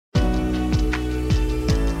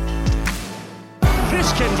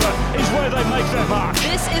this, Kendra, is where they make their mark.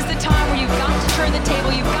 This is the time where you've got to turn the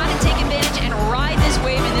table, you've got to take advantage and ride this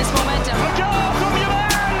wave and this momentum. A goal from your man!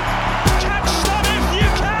 Catch that if you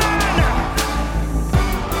can!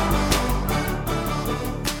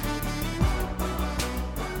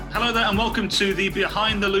 Hello there and welcome to the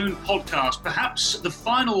Behind the Loon podcast, perhaps the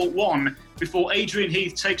final one before Adrian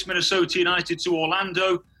Heath takes Minnesota United to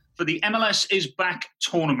Orlando for the MLS is Back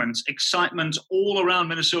tournament. Excitement all around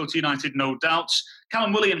Minnesota United, no doubt.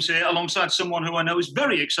 Callum Williams here, alongside someone who I know is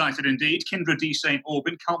very excited indeed, Kyndra D. St.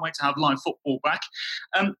 Aubin. Can't wait to have live football back.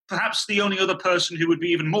 Perhaps the only other person who would be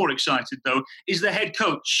even more excited, though, is the head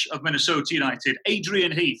coach of Minnesota United,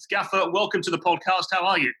 Adrian Heath. Gaffer, welcome to the podcast. How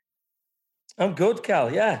are you? I'm good,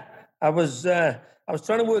 Cal. Yeah, I was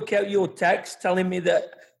trying to work out your text telling me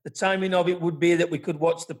that the timing of it would be that we could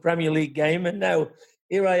watch the Premier League game, and now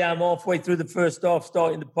here I am halfway through the first half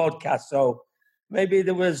starting the podcast. So maybe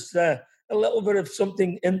there was a little bit of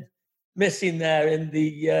something missing there in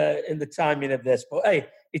the timing of this. But hey,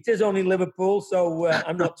 it is only Liverpool, so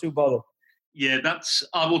I'm not too bothered. Yeah,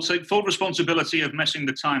 I will take full responsibility of messing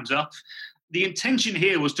the times up. The intention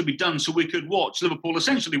here was to be done so we could watch Liverpool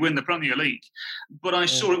essentially win the Premier League. But I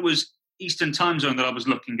saw it was Eastern time zone that I was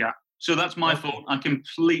looking at. So that's my fault. I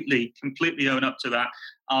completely own up to that.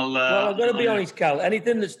 I've got to be honest, Cal.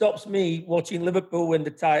 Anything that stops me watching Liverpool win the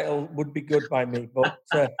title would be good by me. But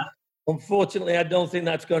unfortunately, I don't think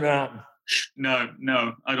that's going to happen.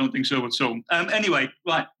 No, I don't think so at all. Anyway,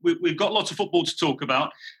 right, we've got lots of football to talk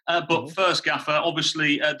about. But first, Gaffer,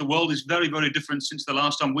 obviously the world is very, very different since the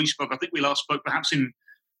last time we spoke. I think we last spoke perhaps in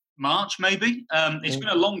March, maybe. It's been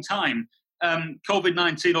a long time.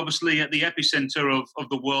 COVID-19, obviously, at the epicenter of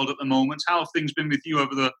the world at the moment. How have things been with you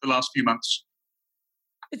over the last few months?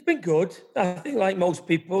 It's been good. I think, like most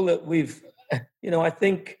people, that I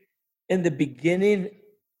think in the beginning,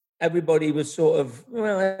 everybody was sort of,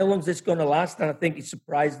 well, how long is this going to last? And I think it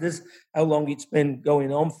surprised us how long it's been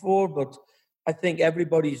going on for. But I think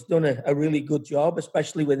everybody's done a really good job,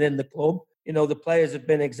 especially within the club. You know, the players have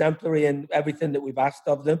been exemplary in everything that we've asked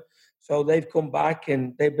of them. So they've come back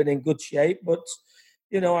and they've been in good shape. But,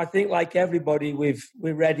 I think like everybody,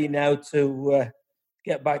 we're ready now to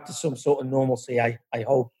get back to some sort of normalcy, I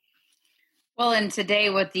hope. Well, and today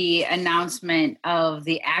with the announcement of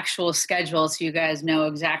the actual schedule, so you guys know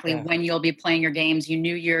exactly when you'll be playing your games, you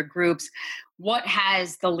knew your groups. What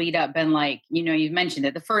has the lead up been like? You've mentioned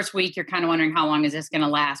it. The first week, you're kind of wondering how long is this going to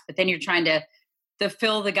last? But then you're trying to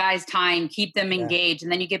fill the guys' time, keep them engaged,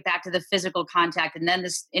 and then you get back to the physical contact and then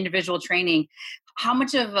this individual training. How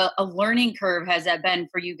much of a learning curve has that been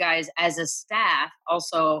for you guys as a staff?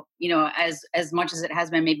 Also, as much as it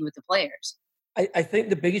has been maybe with the players. I think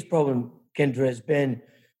the biggest problem, Kyndra, has been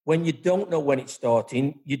when you don't know when it's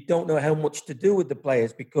starting, you don't know how much to do with the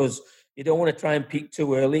players because you don't want to try and peak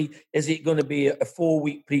too early. Is it going to be a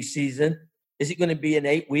 4-week preseason? Is it going to be an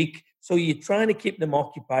 8-week? So you're trying to keep them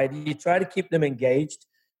occupied. You try to keep them engaged.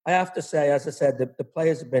 I have to say, as I said, the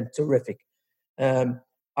players have been terrific.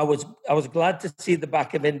 I was glad to see the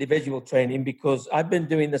back of individual training because I've been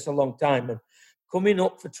doing this a long time. And coming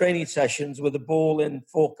up for training sessions with a ball and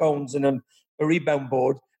 4 cones and a rebound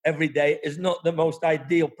board every day is not the most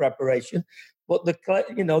ideal preparation. But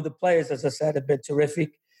the players, as I said, have been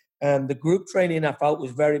terrific. The group training I felt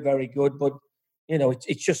was very, very good. But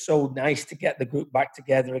it's just so nice to get the group back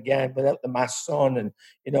together again without the masks on and,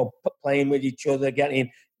 playing with each other,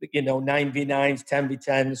 getting, 9v9s,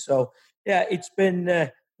 10v10s. So, yeah, it's been,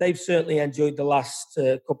 they've certainly enjoyed the last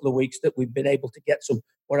couple of weeks that we've been able to get some,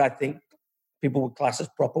 what I think people would class as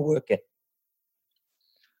proper work in.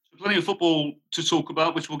 Plenty of football to talk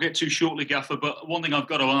about, which we'll get to shortly, Gaffer. But one thing I've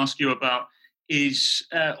got to ask you about is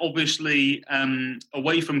obviously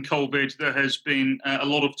away from COVID, there has been a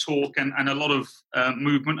lot of talk and a lot of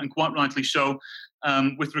movement, and quite rightly so,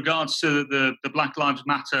 with regards to the Black Lives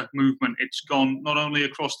Matter movement. It's gone not only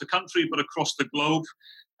across the country, but across the globe.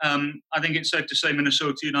 I think it's safe to say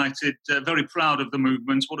Minnesota United, very proud of the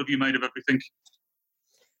movement. What have you made of everything?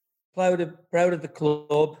 Proud of the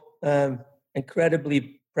club,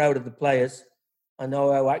 incredibly proud of the players. I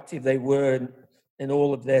know how active they were in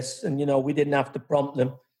all of this. And, we didn't have to prompt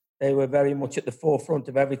them. They were very much at the forefront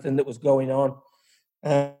of everything that was going on.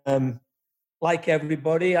 Like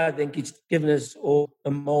everybody, I think it's given us all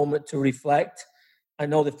a moment to reflect. I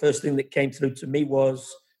know the first thing that came through to me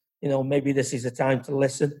was, maybe this is a time to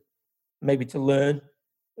listen, maybe to learn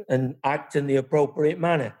and act in the appropriate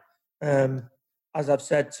manner. As I've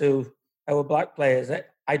said to our black players,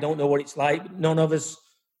 I don't know what it's like. None of us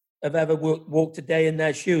have ever walked a day in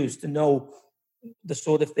their shoes to know the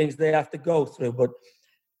sort of things they have to go through. But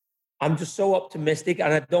I'm just so optimistic,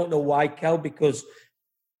 and I don't know why, Kel, because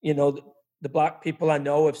the black people I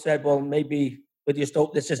know have said, well, maybe we just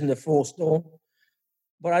hope this isn't a forced storm.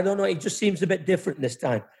 But I don't know. It just seems a bit different this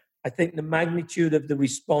time. I think the magnitude of the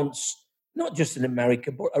response, not just in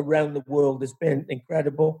America, but around the world, has been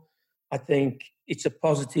incredible. I think it's a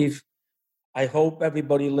positive. I hope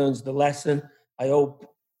everybody learns the lesson. I hope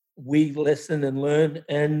we listen and learn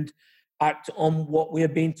and act on what we are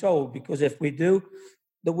being told, because if we do,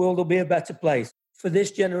 the world will be a better place for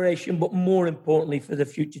this generation, but more importantly for the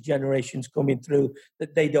future generations coming through,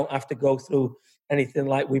 that they don't have to go through anything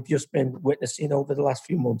like we've just been witnessing over the last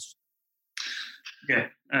few months. Yeah,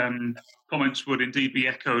 comments would indeed be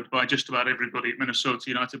echoed by just about everybody at Minnesota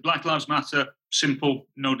United. Black Lives Matter, simple,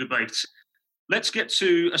 no debate. Let's get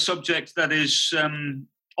to a subject that is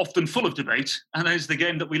often full of debate, and that is the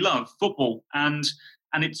game that we love, football, and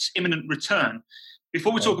its imminent return.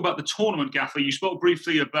 Before we talk about the tournament, Gaffer, you spoke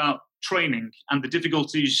briefly about training and the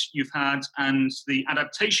difficulties you've had and the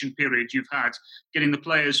adaptation period you've had getting the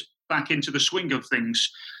players back into the swing of things.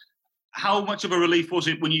 How much of a relief was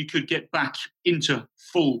it when you could get back into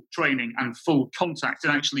full training and full contact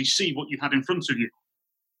and actually see what you had in front of you?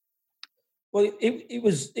 Well, it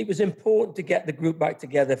was important to get the group back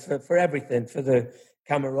together for everything, for the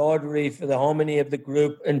camaraderie, for the harmony of the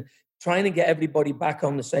group, and trying to get everybody back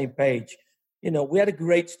on the same page. We had a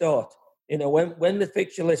great start. When the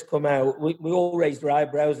fixture list come out, we all raised our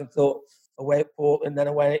eyebrows and thought, away at Portland, then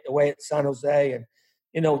away at San Jose,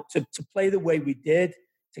 and to play the way we did,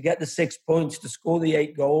 to get the 6 points, to score the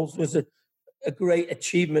 8 goals was a great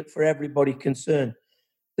achievement for everybody concerned.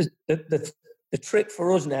 The trick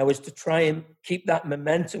for us now is to try and keep that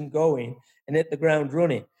momentum going and hit the ground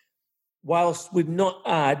running. Whilst we've not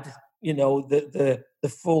had, the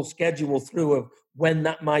full schedule through of when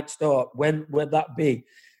that might start, when will that be.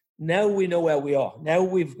 Now we know where we are. Now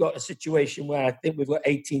we've got a situation where I think we've got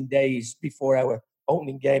 18 days before our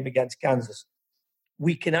opening game against Kansas.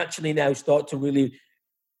 We can actually now start to really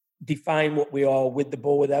define what we are with the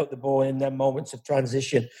ball, without the ball, in their moments of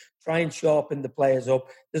transition, try and sharpen the players up.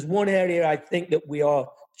 There's one area I think that we are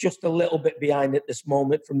just a little bit behind at this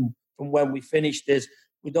moment from when we finished is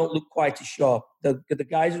we don't look quite as sharp. The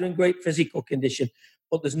guys are in great physical condition,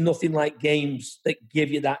 but there's nothing like games that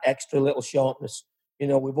give you that extra little sharpness.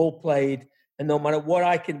 We've all played, and no matter what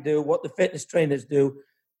I can do, what the fitness trainers do,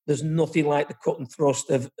 there's nothing like the cut and thrust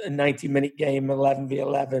of a 90-minute game,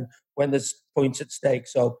 11v11, when there's points at stake.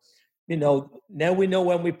 So, now we know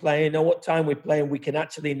when we play, know what time we play, and we can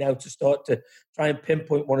actually now to start to try and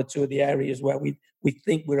pinpoint one or two of the areas where we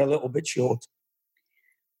think we're a little bit short.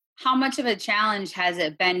 How much of a challenge has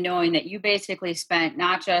it been knowing that you basically spent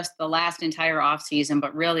not just the last entire offseason,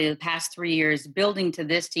 but really the past 3 years building to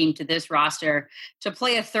this team, to this roster, to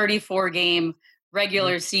play a 34-game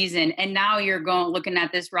regular season, and now you're looking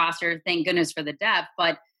at this roster, thank goodness for the depth,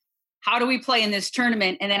 but how do we play in this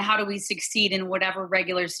tournament, and then how do we succeed in whatever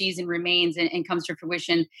regular season remains and comes to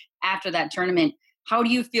fruition after that tournament? How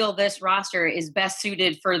do you feel this roster is best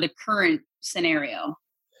suited for the current scenario?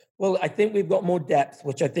 Well, I think we've got more depth,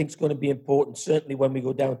 which I think is going to be important, certainly when we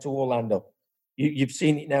go down to Orlando. You've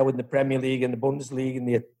seen it now in the Premier League and the Bundesliga and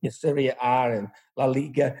the Serie A and La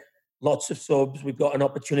Liga. Lots of subs. We've got an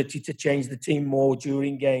opportunity to change the team more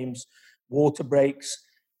during games, water breaks.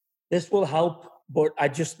 This will help, but I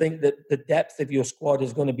just think that the depth of your squad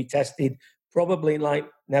is going to be tested probably like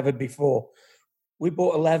never before. We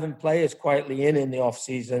bought 11 players quietly in the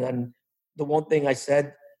off-season, and the one thing I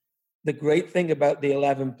said, the great thing about the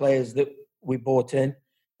 11 players that we bought in,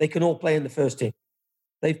 they can all play in the first team.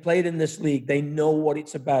 They've played in this league. They know what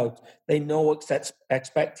it's about. They know what's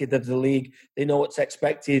expected of the league. They know what's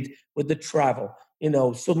expected with the travel.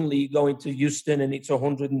 Suddenly you go into Houston and it's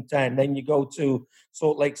 110. Then you go to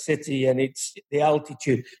Salt Lake City and it's the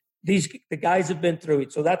altitude. The guys have been through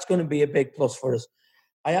it. So that's going to be a big plus for us.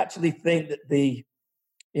 I actually think that the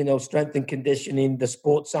strength and conditioning, the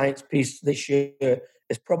sports science piece this year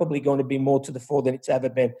is probably going to be more to the fore than it's ever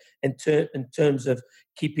been in terms of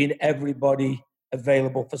keeping everybody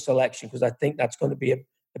available for selection, because I think that's going to be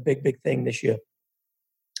a big thing this year.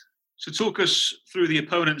 So talk us through the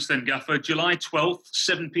opponents then, Gaffer. July 12th,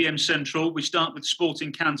 7 p.m. Central. We start with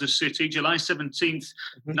Sporting Kansas City. July 17th,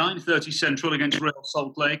 9:30 Central against Real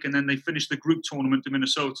Salt Lake. And then they finish the group tournament in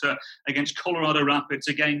Minnesota against Colorado Rapids,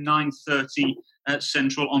 again 9:30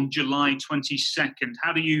 Central on July 22nd.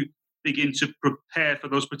 How do you begin to prepare for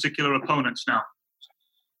those particular opponents now?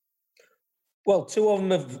 Well, two of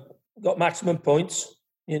them have got maximum points.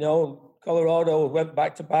 Colorado went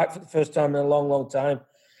back-to-back for the first time in a long time.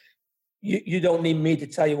 You don't need me to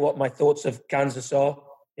tell you what my thoughts of Kansas are.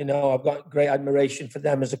 I've got great admiration for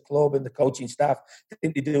them as a club and the coaching staff. I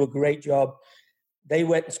think they do a great job. they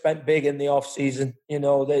went and spent big in the off-season.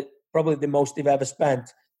 They probably the most they've ever spent,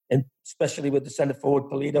 and especially with the centre forward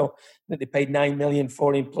Polito, that they paid $9 million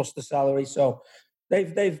for him plus the salary. So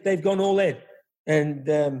they've gone all in,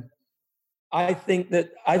 and I think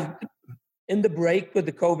that in the break with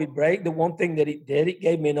the COVID break, the one thing that it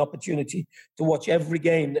gave me an opportunity to watch every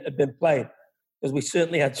game that had been played, because we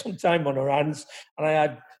certainly had some time on our hands, and I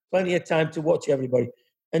had plenty of time to watch everybody.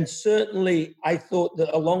 And certainly, I thought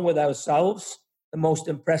that along with ourselves, the most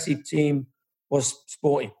impressive team was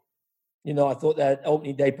Sporting. I thought that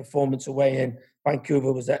opening day performance away in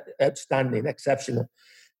Vancouver was outstanding, exceptional.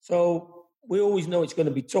 So we always know it's going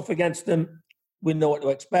to be tough against them. We know what to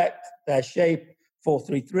expect. Their shape,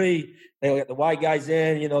 4-3-3. They'll get the wide guys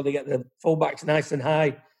in. They get the fullbacks nice and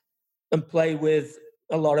high and play with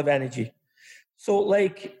a lot of energy. Salt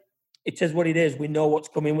Lake, it is what it is. We know what's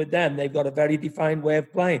coming with them. They've got a very defined way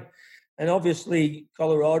of playing. And obviously,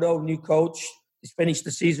 Colorado, new coach, has finished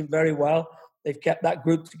the season very well. They've kept that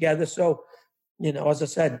group together. So, as I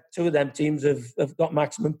said, two of them teams have got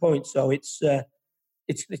maximum points. So it's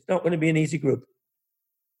not going to be an easy group.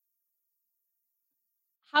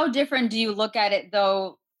 How different do you look at it,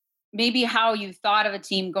 though? Maybe how you thought of a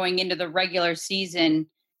team going into the regular season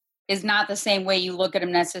is not the same way you look at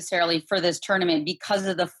them necessarily for this tournament because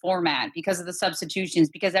of the format, because of the substitutions,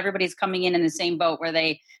 because everybody's coming in the same boat where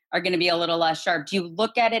they are going to be a little less sharp. Do you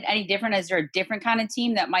look at it any different? Is there a different kind of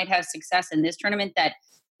team that might have success in this tournament that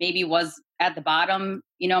maybe was at the bottom,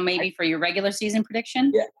 maybe for your regular season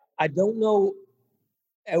prediction? Yeah, I don't know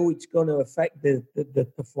how it's going to affect the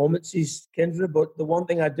performances, Kendra, but the one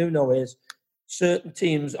thing I do know is certain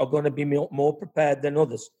teams are going to be more prepared than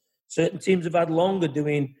others. Certain teams have had longer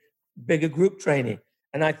doing bigger group training.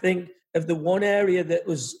 And I think of the one area that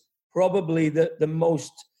was probably the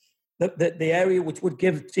most, the area which would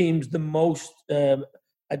give teams the most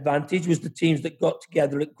advantage was the teams that got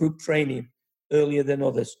together at group training earlier than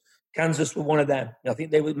others. Kansas were one of them. I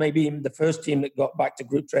think they were maybe even the first team that got back to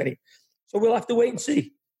group training. So we'll have to wait and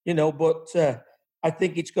see, but I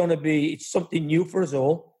think it's something new for us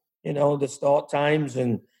all, the start times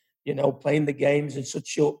and, playing the games in such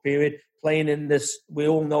short period, playing in this. We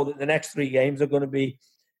all know that the next 3 games are going to be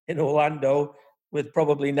in Orlando with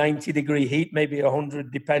probably 90-degree heat, maybe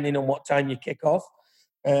 100, depending on what time you kick off.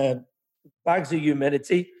 Bags of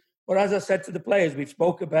humidity. But as I said to the players, we've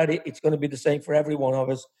spoke about it. It's going to be the same for every one of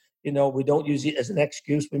us. We don't use it as an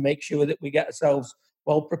excuse. We make sure that we get ourselves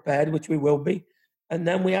well prepared, which we will be. And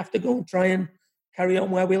then we have to go and try and carry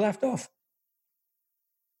on where we left off.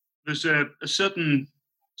 There's a certain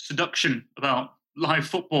seduction about live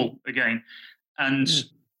football again, and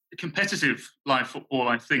competitive live football,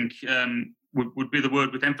 I think, would be the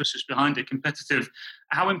word with emphasis behind it, competitive.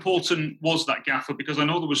 How important was that, Gaffer? Because I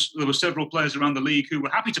know there were several players around the league who were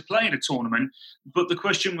happy to play in a tournament, but the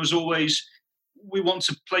question was always, we want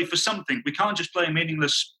to play for something. We can't just play a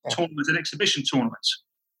meaningless tournament, an exhibition tournament.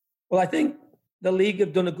 Well, I think the league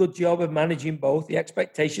have done a good job of managing both the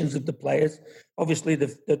expectations of the players. Obviously,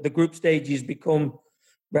 the group stages become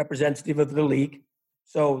representative of the league,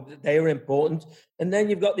 so they are important. And then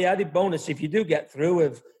you've got the added bonus if you do get through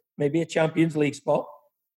of maybe a Champions League spot.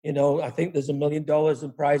 I think there's $1 million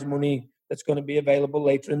in prize money that's going to be available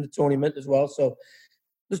later in the tournament as well. So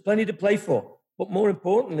there's plenty to play for. But more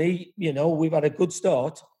importantly, we've had a good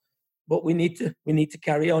start, but we need to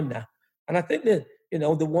carry on now. And I think that,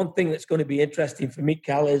 the one thing that's going to be interesting for me,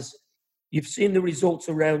 Cal, is you've seen the results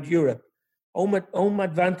around Europe. Home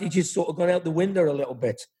advantage is sort of gone out the window a little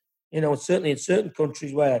bit. Certainly in certain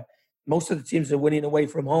countries where most of the teams are winning away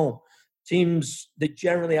from home. Teams that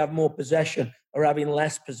generally have more possession are having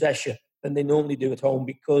less possession than they normally do at home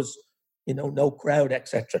because, no crowd,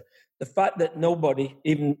 etc. The fact that nobody,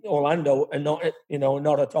 even Orlando, are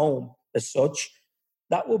not at home as such,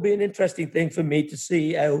 that will be an interesting thing for me to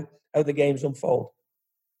see how the games unfold.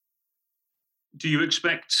 Do you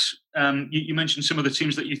expect, you mentioned some of the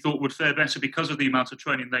teams that you thought would fare better because of the amount of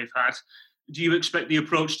training they've had. Do you expect the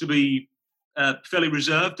approach to be fairly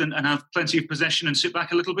reserved and have plenty of possession and sit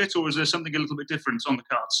back a little bit, or is there something a little bit different on the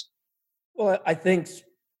cards? Well, I think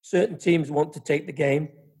certain teams want to take the game.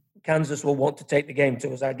 Kansas will want to take the game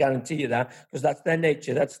to us, I guarantee you that, because that's their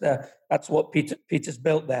nature. That's what Peter's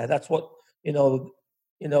built there. That's what,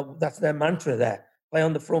 that's their mantra there. Play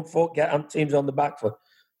on the front foot, get teams on the back foot.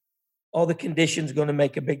 All the conditions going to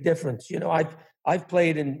make a big difference. I've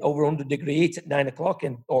played in over 100-degree heat at 9 o'clock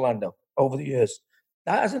in Orlando over the years.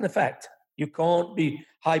 That has an effect. You can't be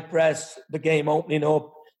high press, the game opening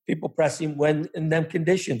up, people pressing when in them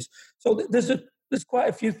conditions. So there's quite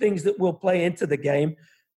a few things that will play into the game.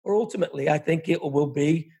 But ultimately, I think it will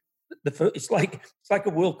be it's like a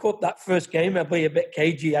World Cup. That first game will be a bit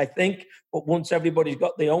cagey, I think. But once everybody's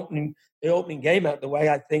got the opening game out of the way,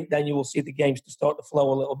 I think then you will see the games to start to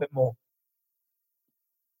flow a little bit more.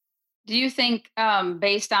 Do you think,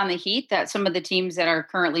 based on the heat, that some of the teams that are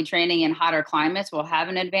currently training in hotter climates will have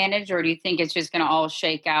an advantage, or do you think it's just going to all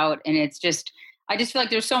shake out and it's just? I just feel like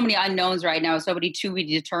there's so many unknowns right now. So many to be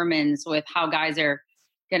determines with how guys are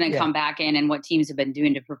going to come back in and what teams have been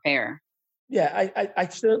doing to prepare. Yeah, I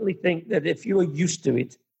certainly think that if you are used to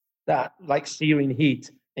it, that like searing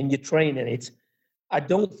heat and you're training it, I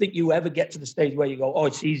don't think you ever get to the stage where you go, oh,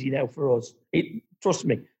 it's easy now for us. Trust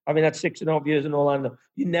me, having had 6.5 years in Orlando,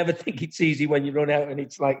 you never think it's easy when you run out and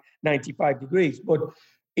it's like 95 degrees. But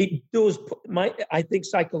it does I think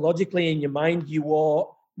psychologically in your mind, you are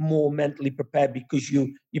more mentally prepared because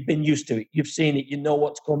you've been used to it. You've seen it. You know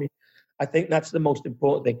what's coming. I think that's the most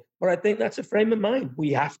important thing. But I think that's a frame of mind.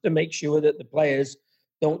 We have to make sure that the players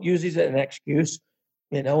don't use it as an excuse.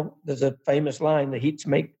 You know, there's a famous line: the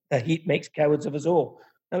heat makes cowards of us all.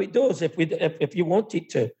 Now it does if you want it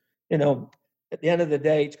to. You know, at the end of the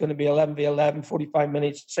day, it's going to be 11v11, 45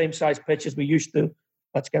 minutes, same size pitch as we used to.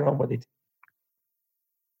 Let's get on with it.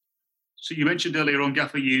 So you mentioned earlier on,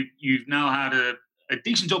 Gaffer, you've now had a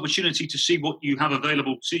decent opportunity to see what you have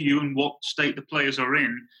available to you and what state the players are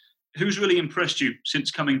in. Who's really impressed you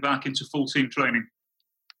since coming back into full team training?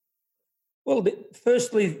 Well,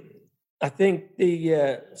 firstly, I think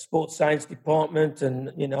the sports science department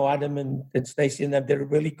and, Adam and Stacey and them did a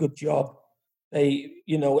really good job. They,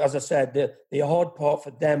 as I said, the hard part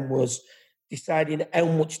for them was deciding how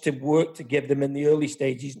much to work to give them in the early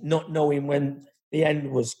stages, not knowing when the end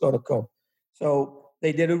was going to come. So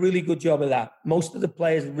they did a really good job of that. Most of the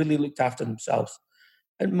players really looked after themselves.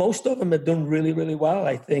 And most of them have done really, really well,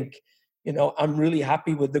 I think. I'm really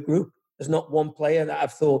happy with the group. There's not one player that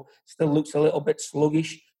I've thought still looks a little bit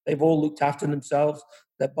sluggish. They've all looked after themselves.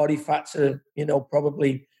 Their body fats are,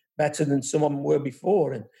 probably better than some of them were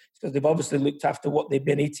before. And it's because they've obviously looked after what they've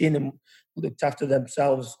been eating and looked after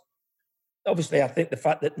themselves. Obviously, I think the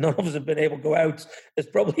fact that none of us have been able to go out has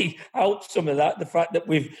probably helped some of that, the fact that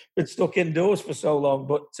we've been stuck indoors for so long.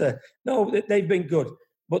 But no, they've been good.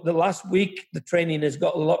 But the last week, the training has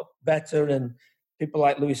got a lot better, and people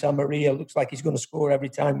like Luis Amaria looks like he's going to score every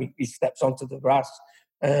time he steps onto the grass.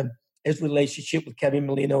 His relationship with Kevin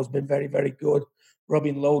Molino has been very, very good.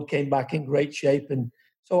 Robin Lode came back in great shape. And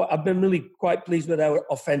so I've been really quite pleased with our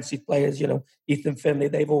offensive players. Heath and Finley,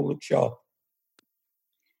 they've all looked sharp.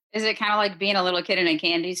 Is it kind of like being a little kid in a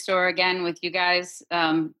candy store again with you guys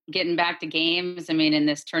getting back to games? I mean, in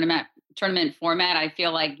this tournament format, I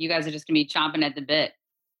feel like you guys are just going to be chomping at the bit.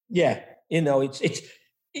 Yeah,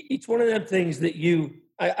 it's one of them things that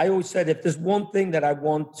I always said, if there's one thing that I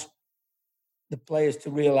want the players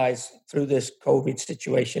to realize through this COVID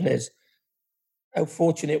situation is how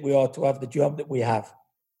fortunate we are to have the job that we have.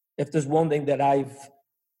 If there's one thing that I've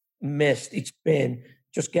missed, it's been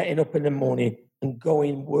just getting up in the morning and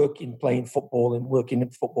going, working, playing football and working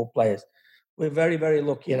with football players. We're very, very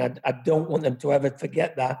lucky, and I don't want them to ever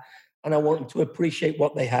forget that, and I want them to appreciate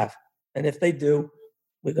what they have. And if they do,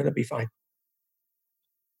 we're going to be fine.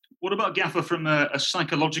 What about Gaffer from a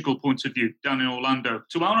psychological point of view down in Orlando?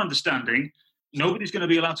 To our understanding, nobody's going to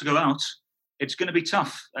be allowed to go out. It's going to be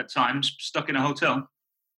tough at times, stuck in a hotel.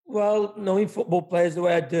 Well, knowing football players the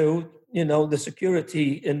way I do, the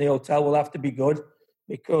security in the hotel will have to be good,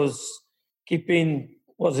 because keeping,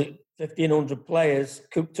 1,500 players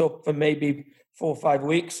cooped up for maybe 4 or 5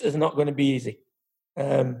 weeks is not going to be easy.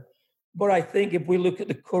 But I think if we look at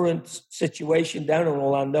the current situation down in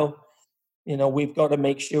Orlando, we've got to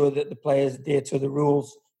make sure that the players adhere to the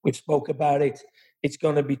rules. We've spoke about it. It's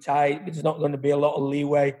going to be tight. There's not going to be a lot of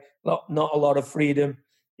leeway, not a lot of freedom.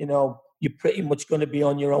 You're pretty much going to be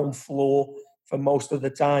on your own floor for most of the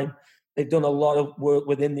time. They've done a lot of work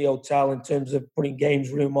within the hotel in terms of putting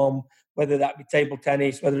games room on, whether that be table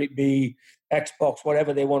tennis, whether it be Xbox,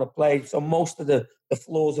 whatever they want to play. So most of the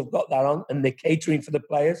floors have got that on, and they're catering for the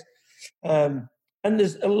players. And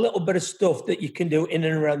there's a little bit of stuff that you can do in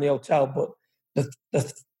and around the hotel. But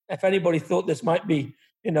if anybody thought this might be,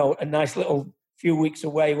 a nice little few weeks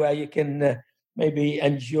away where you can maybe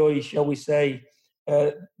enjoy, shall we say,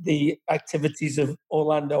 the activities of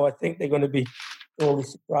Orlando, I think they're going to be totally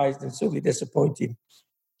surprised and sorely disappointed.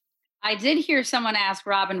 I did hear someone ask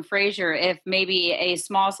Robin Fraser if maybe a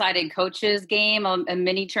small-sided coaches game, a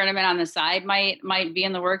mini tournament on the side might be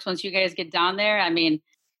in the works once you guys get down there. I mean,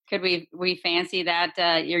 could we fancy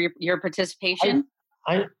that your participation?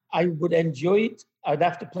 I would enjoy it. I'd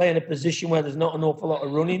have to play in a position where there's not an awful lot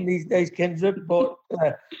of running these days, Kindred. But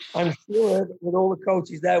I'm sure that with all the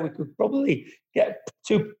coaches there, we could probably get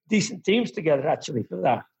 2 decent teams together, actually, for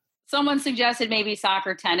that. Someone suggested maybe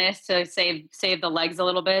soccer, tennis to save the legs a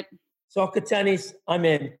little bit. Soccer, tennis, I'm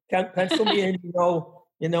in. Can't pencil me in,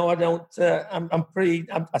 I don't.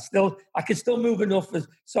 I can still move enough for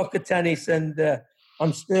soccer, tennis, and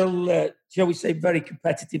I'm still, shall we say, very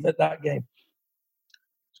competitive at that game.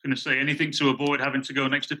 I was going to say anything to avoid having to go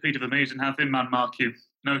next to Peter Vermeers and have him man mark you.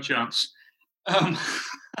 No chance.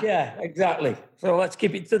 Yeah, exactly. So let's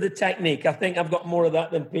keep it to the technique. I think I've got more of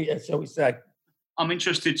that than Peter, shall we say. I'm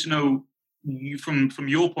interested to know, you from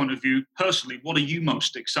your point of view, personally, what are you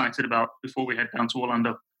most excited about before we head down to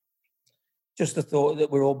Orlando? Just the thought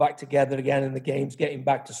that we're all back together again in the games, getting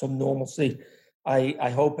back to some normalcy. I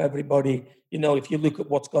hope everybody, if you look at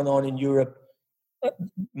what's gone on in Europe,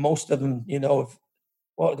 most of them,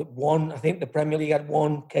 I think the Premier League had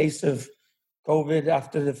 1 case of COVID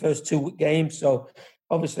after the first 2 games. So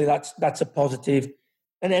obviously that's a positive.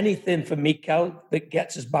 And anything for Mikel that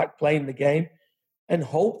gets us back playing the game and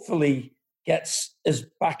hopefully gets us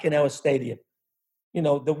back in our stadium.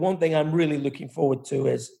 The one thing I'm really looking forward to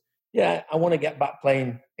is, I want to get back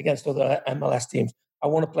playing against other MLS teams. I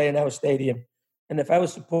want to play in our stadium. And if our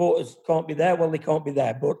supporters can't be there, well, they can't be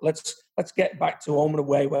there. But let's get back to home and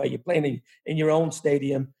away where you're playing in your own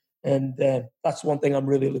stadium. And that's one thing I'm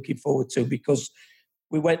really looking forward to, because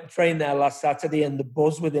we went and trained there last Saturday, and the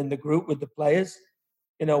buzz within the group with the players,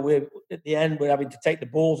 we're at the end, we're having to take the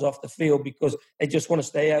balls off the field because they just want to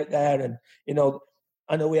stay out there. And,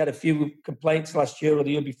 I know we had a few complaints last year or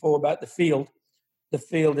the year before about the field. The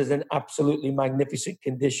field is in absolutely magnificent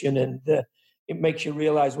condition, and it makes you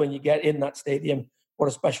realise when you get in that stadium what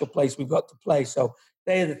a special place we've got to play. So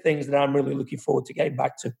they are the things that I'm really looking forward to getting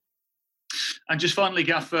back to. And just finally,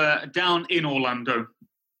 Gaffer, down in Orlando,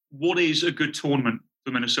 what is a good tournament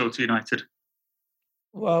for Minnesota United?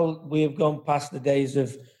 Well, we have gone past the days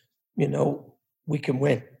of, we can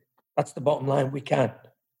win. That's the bottom line. We can.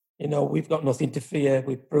 We've got nothing to fear.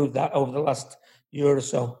 We've proved that over the last year or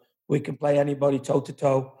so. We can play anybody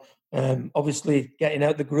toe-to-toe. Obviously, getting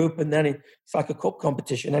out the group, and then it's like a cup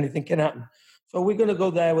competition. Anything can happen. So we're going to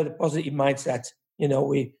go there with a positive mindset.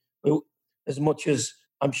 We as much as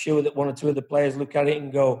I'm sure that 1 or 2 of the players look at it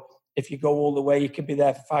and go, if you go all the way, you can be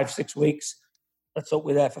there for 5-6 weeks. Let's hope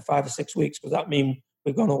we're there for 5 or 6 weeks, because that means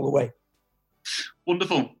we've gone all the way.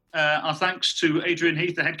 Wonderful. Our thanks to Adrian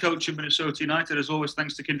Heath, the head coach of Minnesota United. As always,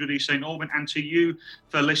 thanks to Kindred East St. Albans, and to you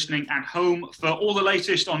for listening at home. For all the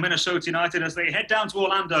latest on Minnesota United as they head down to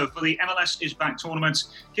Orlando for the MLS is Back tournament,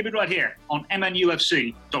 keep it right here on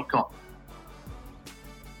MNUFC.com.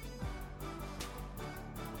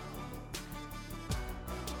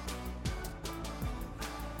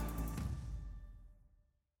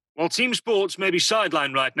 While team sports may be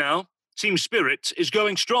sidelined right now, team spirit is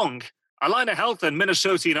going strong. Allina Health and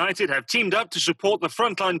Minnesota United have teamed up to support the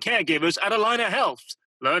frontline caregivers at Allina Health.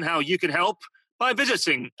 Learn how you can help by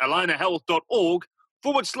visiting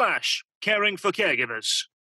allinahealth.org/caring for caregivers.